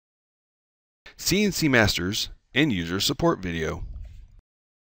CNC Masters End User Support video.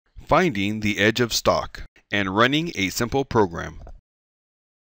 Finding the edge of stock and running a simple program.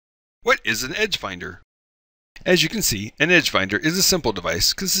 What is an edge finder? As you can see, an edge finder is a simple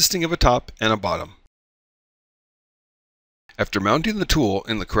device consisting of a top and a bottom. After mounting the tool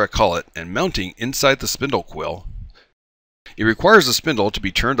in the correct collet and mounting inside the spindle quill, it requires the spindle to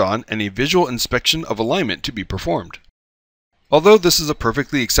be turned on and a visual inspection of alignment to be performed. Although this is a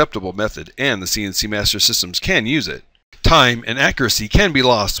perfectly acceptable method and the CNC Master systems can use it, time and accuracy can be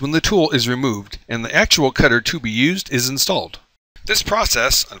lost when the tool is removed and the actual cutter to be used is installed. This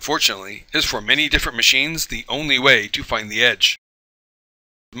process, unfortunately, is for many different machines the only way to find the edge.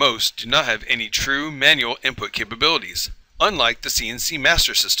 Most do not have any true manual input capabilities, unlike the CNC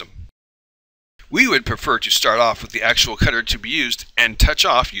Master system. We would prefer to start off with the actual cutter to be used and touch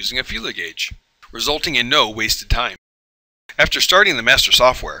off using a feeler gauge, resulting in no wasted time. After starting the Master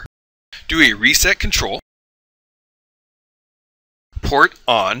software, do a reset control, port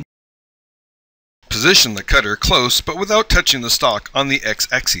on, position the cutter close but without touching the stock on the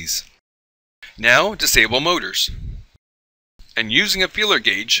x-axis. Now disable motors, and using a feeler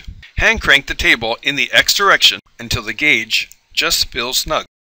gauge, hand crank the table in the X direction until the gauge just feels snug.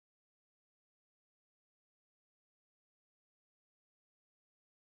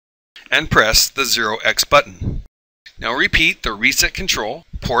 And press the 0x button. Now repeat the reset control,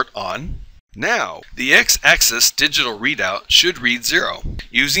 port on. Now, the x-axis digital readout should read 0.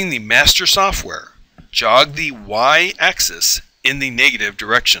 Using the Master software, jog the y-axis in the negative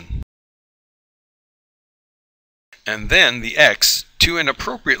direction, and then the x to an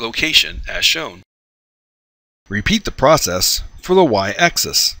appropriate location as shown. Repeat the process for the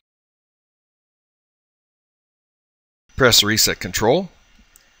y-axis. Press reset control,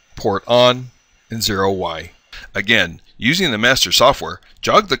 port on, and 0y. Again, using the Master software,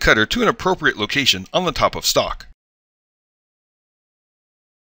 jog the cutter to an appropriate location on the top of stock.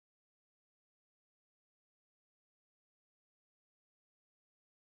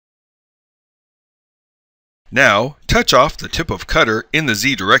 Now, touch off the tip of cutter in the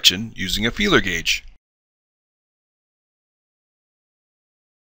Z direction using a feeler gauge.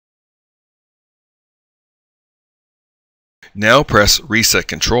 Now press reset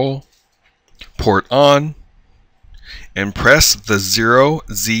control, port on, and press the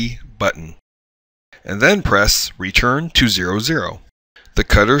 0Z button, and then press return to 00. The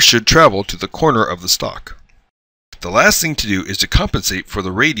cutter should travel to the corner of the stock. The last thing to do is to compensate for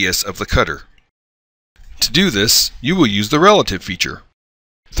the radius of the cutter. To do this, you will use the relative feature.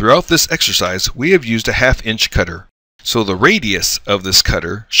 Throughout this exercise, we have used a 1/2 inch cutter, so the radius of this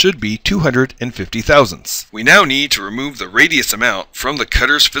cutter should be 250 thousandths. We now need to remove the radius amount from the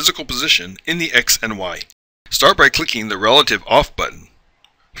cutter's physical position in the X and Y. Start by clicking the relative off button.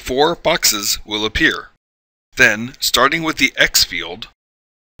 4 boxes will appear. Then, starting with the X field,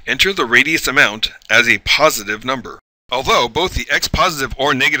 enter the radius amount as a positive number. Although both the X positive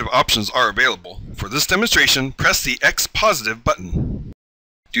or negative options are available, for this demonstration, press the X positive button.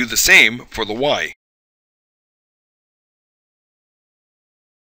 Do the same for the Y.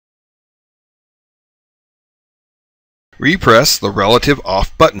 Repress the relative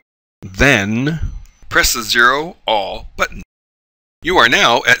off button. Then, press the 0 all button. You are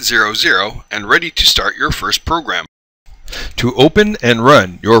now at 00 and ready to start your first program. To open and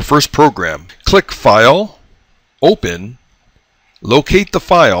run your first program, click File, Open, locate the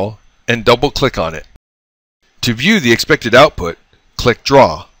file, and double-click on it. To view the expected output, click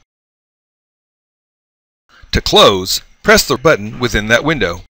Draw. To close, press the button within that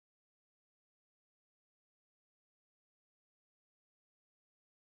window.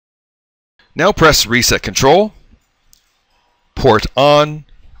 Now press Reset Control, port on,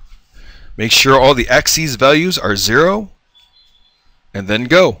 make sure all the axes values are 0, and then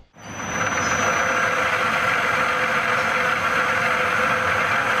go.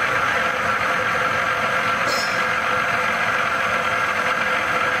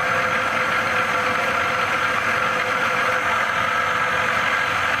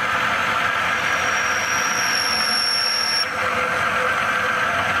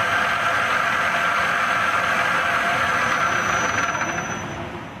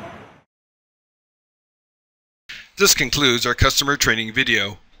 This concludes our customer training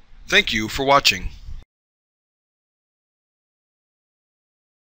video. Thank you for watching.